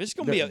tough. It's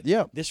gonna be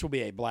Yeah. This will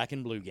be a black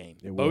and blue game.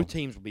 It will. Both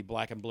teams will be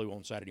black and blue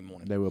on Saturday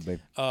morning. They will be.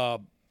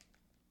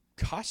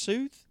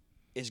 Kossuth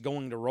is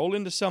going to roll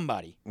into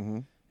somebody Mm-hmm.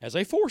 as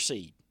a 4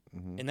 seed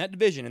in that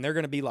division, and they're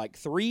going to be like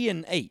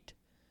 3-8.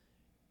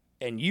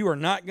 And you are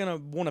not going to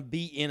want to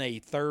be in a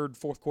third,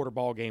 fourth quarter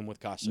ball game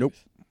with Kossuth. Nope.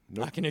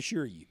 I can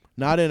assure you.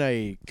 Not in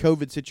a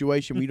COVID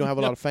situation where you don't have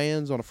a lot of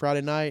fans on a Friday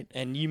night.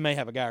 And you may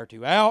have a guy or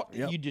two out.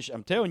 Yep.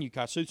 I'm telling you,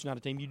 Kossuth's not a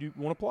team you do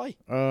want to play.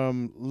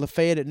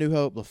 Lafayette at New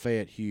Hope.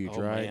 Lafayette, huge,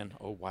 Oh, right? man.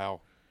 Oh, wow.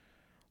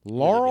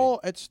 Laurel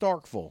at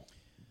Starkville.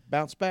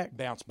 Bounce back.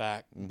 Bounce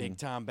back. Big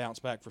time bounce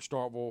back for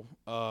Starkville.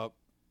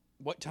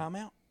 What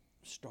timeout?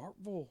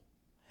 Starkville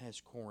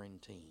has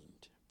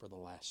quarantined for the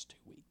last 2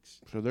 weeks.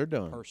 So they're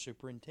done. Per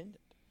superintendent.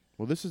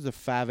 Well, this is a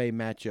 5A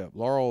matchup.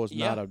 Laurel is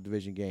not Yeah. a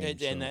division game. And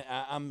so.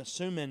 I'm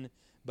assuming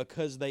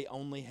because they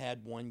only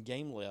had one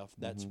game left,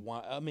 that's Mm-hmm.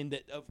 why. I mean,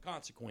 that of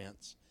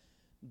consequence,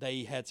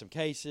 they had some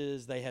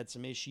cases, they had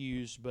some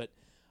issues, but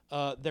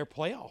their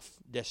playoff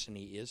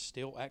destiny is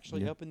still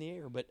actually up in the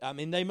air. But I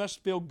mean, they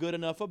must feel good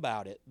enough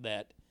about it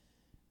that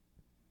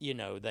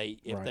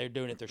if Right. they're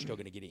doing it, they're still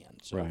going to get in.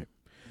 So, Right.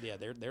 yeah,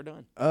 they're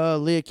done.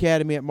 Lee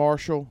Academy at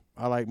Marshall.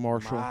 I like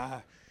Marshall.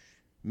 My-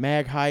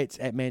 Mag Heights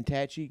at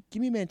Mantachie. Give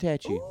me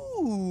Mantachie.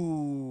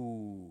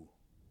 Ooh,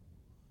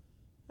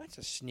 that's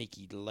a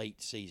sneaky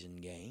late season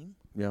game.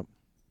 Yep.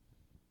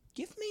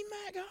 Give me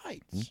Mag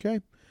Heights. Okay.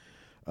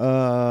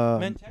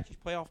 Mantachie's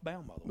playoff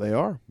bound, by the way. They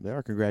are. They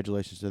are.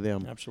 Congratulations to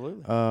them.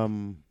 Absolutely.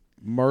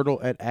 Myrtle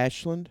at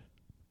Ashland.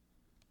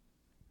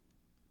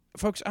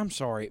 Folks, I'm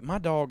sorry. My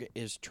dog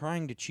is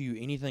trying to chew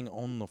anything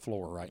on the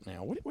floor right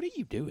now. What are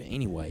you doing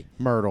anyway?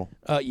 Myrtle.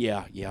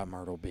 Yeah,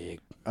 Myrtle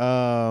big.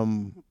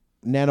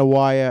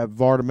 Nanawaya at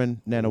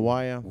Vardaman.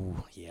 Nanawaya.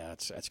 Ooh, yeah,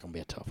 that's going to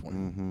be a tough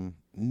one.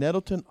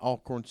 Nettleton,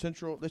 Alcorn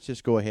Central. Let's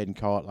just go ahead and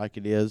call it like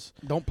it is.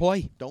 Don't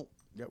play. Don't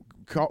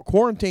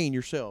quarantine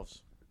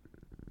yourselves.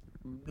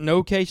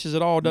 No cases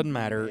at all. Doesn't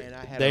matter. Man,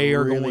 I had They a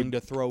are really- going to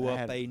throw I up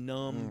had- a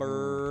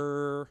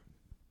number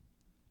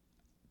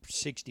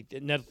 60.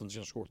 Nettleton's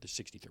going to score at the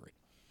 63.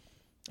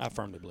 I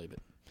firmly believe it.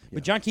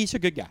 But John Key's a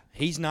good guy.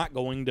 He's not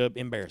going to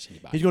embarrass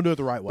anybody. He's going to do it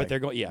the right way. But they're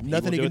going, yeah.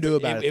 Nothing he will can do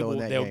about it, though, will- in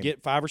that They'll game.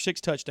 get 5 or 6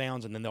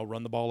 touchdowns, and then they'll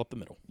run the ball up the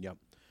middle. Yep.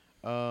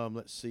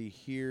 Let's see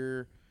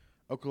here.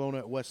 Oklahoma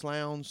at West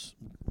Lowndes.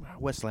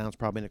 West Lowndes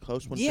probably in a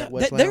close one. Yeah,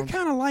 West they're Lowndes.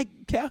 kind of like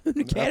Calhoun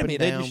Academy.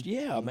 and They down.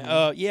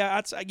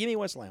 just give me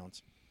West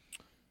Lowndes.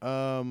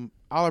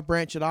 Olive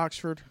Branch at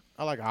Oxford.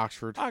 I like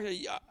Oxford.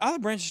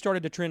 Olive Branch has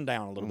started to trend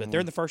down a little bit.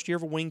 They're in the first year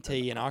of a wing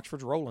tee, and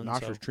Oxford's rolling. And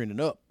Oxford's trending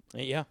up.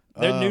 Yeah,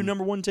 they're the new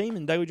number one team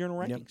in Daily Journal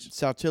rankings.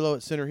 Saltillo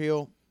at Center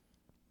Hill.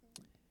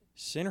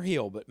 Center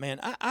Hill, but man,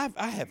 I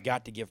have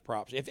got to give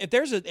props. If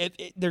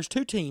there's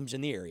two teams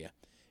in the area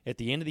at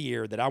the end of the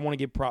year that I want to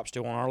give props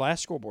to on our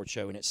last scoreboard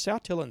show, and it's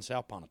Saltillo and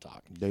South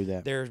Pontotoc. Do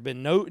that. There's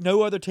been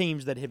no other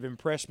teams that have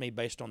impressed me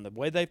based on the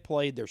way they've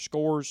played, their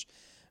scores.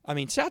 I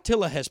mean,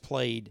 Saltillo has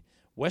played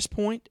West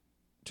Point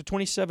to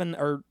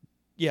 27-0,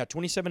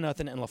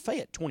 and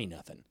Lafayette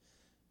 20-0.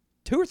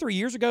 2 or 3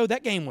 years ago,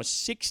 that game was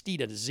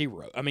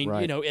 60-0. I mean,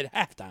 Right. At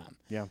halftime.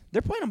 Yeah.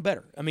 They're playing them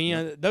better. I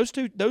mean, those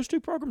two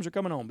programs are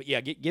coming on. But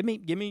yeah, give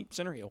me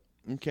Center Hill.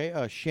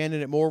 Okay.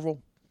 Shannon at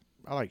Morville.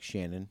 I like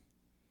Shannon.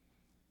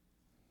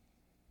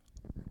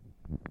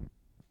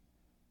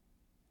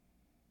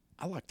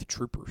 I like the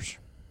Troopers.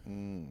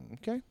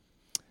 Okay.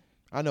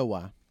 I know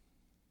why.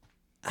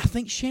 I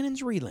think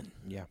Shannon's reeling,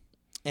 Yeah.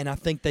 and I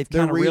think they've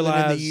They're kind of reeling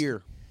realized in the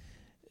year.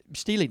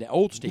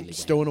 old Steely.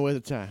 Stowing away the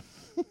time.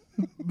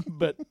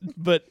 but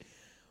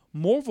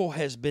Morville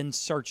has been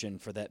searching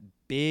for that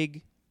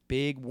big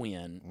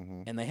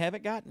win, and they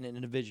haven't gotten it in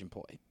a division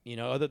play.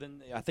 Other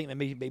than I think they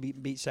maybe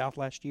beat South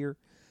last year,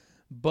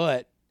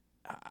 but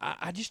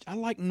I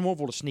like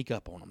Morville to sneak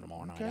up on them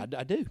tomorrow night. Okay.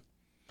 I do.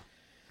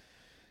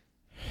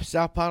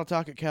 South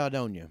Pontotoc at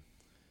Caledonia.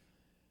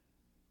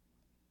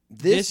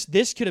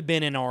 This could have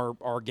been in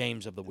our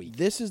games of the week.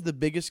 This is the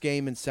biggest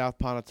game in South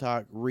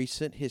Pontotoc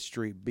recent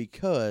history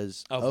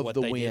because of what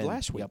the they win did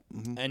last week. Yep.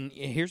 Mm-hmm. And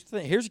here's the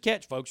thing. Here's the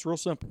catch, folks. Real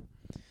simple.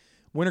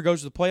 Winner goes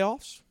to the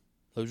playoffs.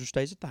 Loser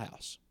stays at the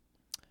house.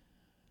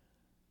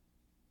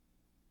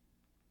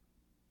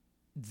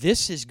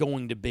 This is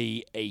going to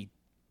be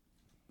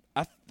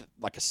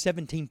like a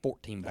 17-14 ball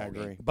I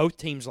agree. game. Both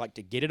teams like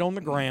to get it on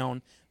the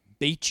ground,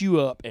 beat you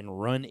up,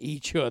 and run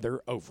each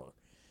other over.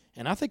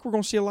 And I think we're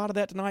going to see a lot of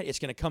that tonight. It's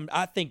going to come.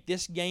 I think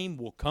this game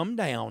will come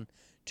down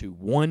to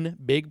one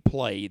big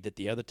play that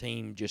the other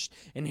team just.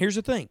 And here's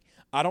the thing.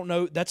 I don't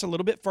know. That's a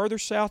little bit further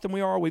south than we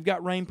are. We've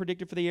got rain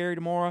predicted for the area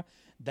tomorrow.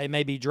 They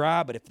may be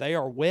dry, but if they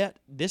are wet,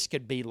 this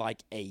could be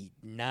like a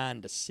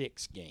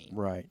 9-6 game.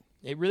 Right.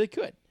 It really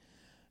could.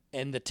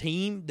 And the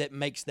team that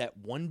makes that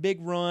one big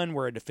run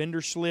where a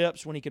defender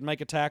slips when he could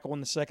make a tackle in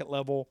the second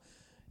level,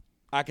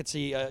 I could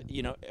see a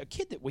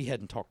kid that we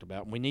hadn't talked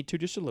about, and we need to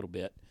just a little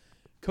bit.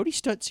 Cody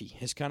Stutzy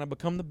has kind of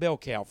become the bell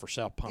cow for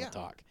South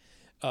Pontotoc.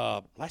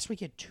 Last week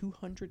he had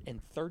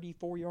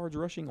 234 yards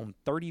rushing on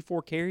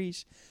 34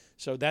 carries.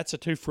 So that's a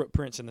two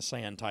footprints in the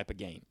sand type of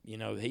game.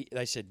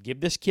 They said,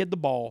 give this kid the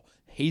ball.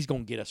 He's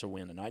going to get us a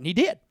win tonight. And he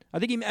did. I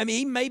think he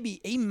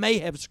may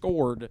have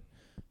scored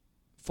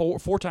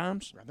four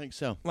times. I think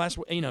so. Last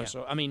week,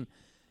 so I mean,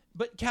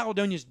 but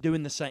Caledonia's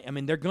doing the same. I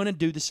mean, they're going to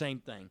do the same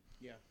thing.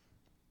 Yeah.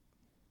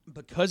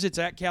 Because it's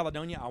at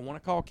Caledonia, I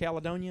want to call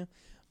Caledonia.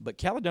 But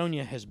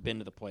Caledonia has been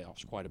to the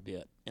playoffs quite a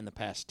bit in the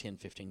past 10,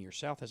 15 years.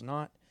 South has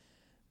not.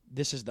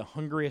 This is the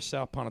hungriest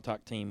South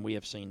Pontotoc team we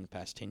have seen in the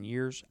past 10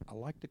 years. I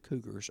like the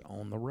Cougars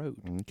on the road.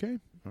 Okay.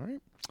 All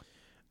right.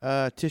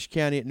 Tisch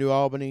County at New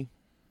Albany.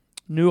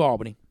 New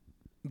Albany.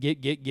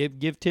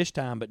 Give Tisch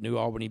time, but New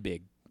Albany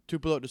big.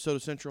 Tupelo at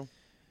DeSoto Central.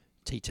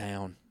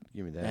 T-Town.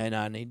 Give me that. And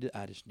I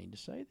just need to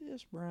say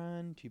this,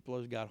 Brian.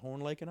 Tupelo's got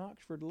Horn Lake and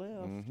Oxford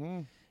left. Mm-hmm.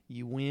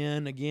 You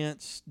win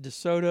against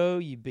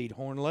DeSoto. You beat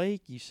Horn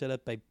Lake. You set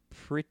up a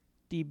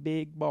pretty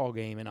big ball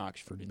game in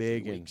Oxford in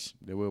Big 2 and weeks.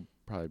 they will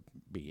probably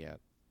be at.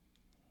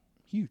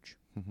 Huge.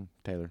 Mm-hmm.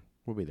 Taylor,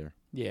 we'll be there.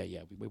 Yeah,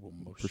 we will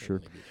most For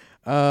sure. certainly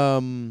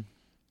be.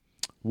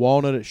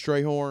 Walnut at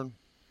Strayhorn.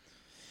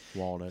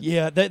 Walnut.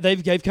 Yeah,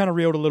 they've kind of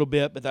reeled a little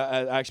bit, but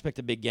I expect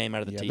a big game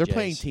out of the TJs. They're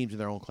playing teams in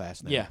their own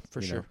class now. Yeah,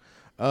 for sure.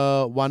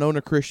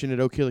 Winona Christian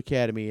at Oak Hill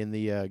Academy in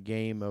the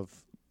game of.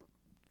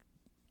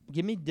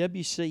 Give me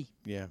WC.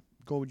 Yeah,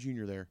 going with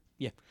Junior there.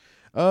 Yeah.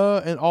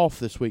 And off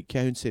this week,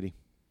 Calhoun City.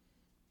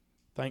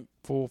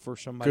 Thankful for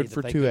somebody Good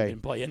for that they could have 2A. been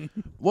playing.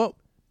 Well,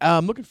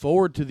 I'm looking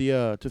forward to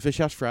the to Fish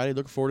House Friday.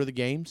 Looking forward to the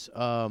games.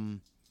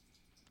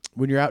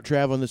 When you're out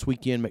traveling this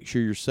weekend, make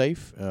sure you're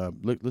safe.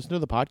 Listen to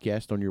the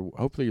podcast on your.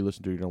 Hopefully, you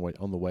listen to it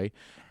on the way,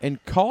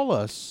 and call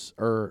us.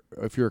 Or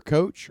if you're a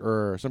coach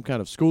or some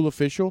kind of school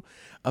official,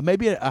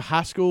 maybe a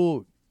high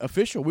school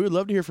official, we would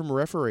love to hear from a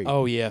referee.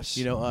 Oh yes.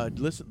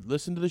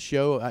 Listen to the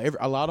show.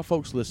 A lot of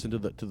folks listen to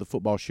the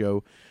football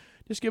show.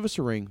 Just give us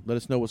a ring. Let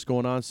us know what's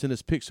going on. Send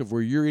us pics of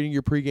where you're eating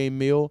your pregame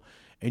meal,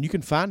 and you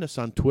can find us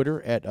on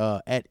Twitter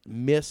at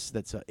Miss.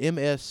 That's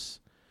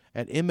MS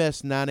at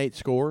MS98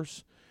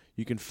 Scores.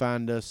 You can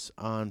find us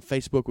on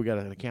Facebook. We got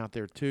an account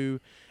there too,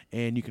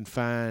 and you can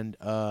find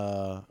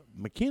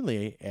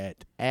McKinley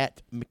at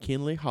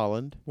McKinley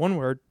Holland. One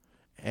word.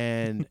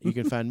 And you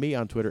can find me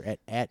on Twitter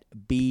at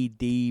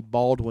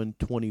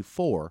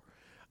BDBaldwin24.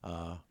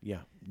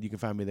 You can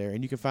find me there.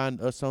 And you can find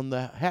us on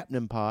the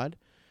Happening Pod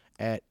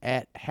at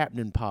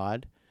Happening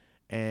Pod.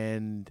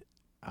 And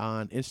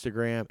on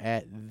Instagram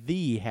at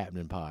The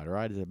Happening Pod,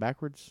 right? Is it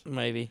backwards?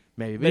 Maybe.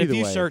 Maybe. But if either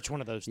you way. search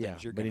one of those things, Yeah,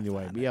 you're but going to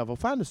anyway, find but it. yeah, well,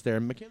 find us there.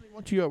 McKinley,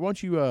 why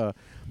don't you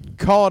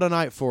call it a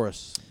night for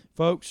us?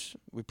 Folks,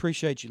 we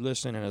appreciate you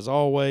listening, and as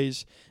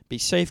always, be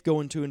safe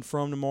going to and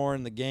from tomorrow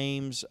in the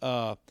games.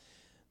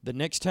 The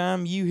next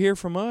time you hear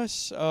from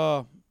us,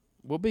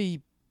 we'll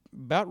be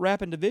about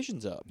wrapping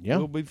divisions up. Yeah.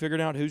 We'll be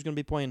figuring out who's going to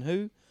be playing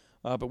who,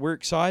 but we're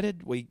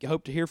excited. We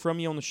hope to hear from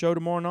you on the show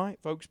tomorrow night.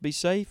 Folks, be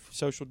safe,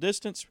 social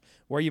distance,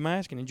 wear your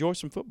mask, and enjoy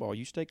some football.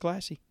 You stay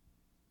classy.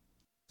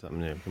 Something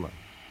new. Come on.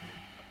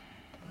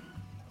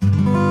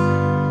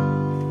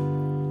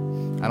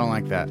 I don't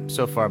like that.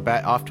 So far,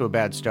 off to a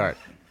bad start.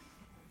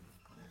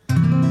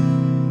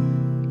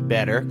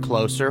 Better,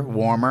 closer,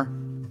 warmer.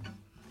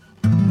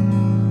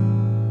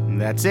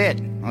 That's it.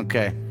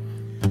 Okay.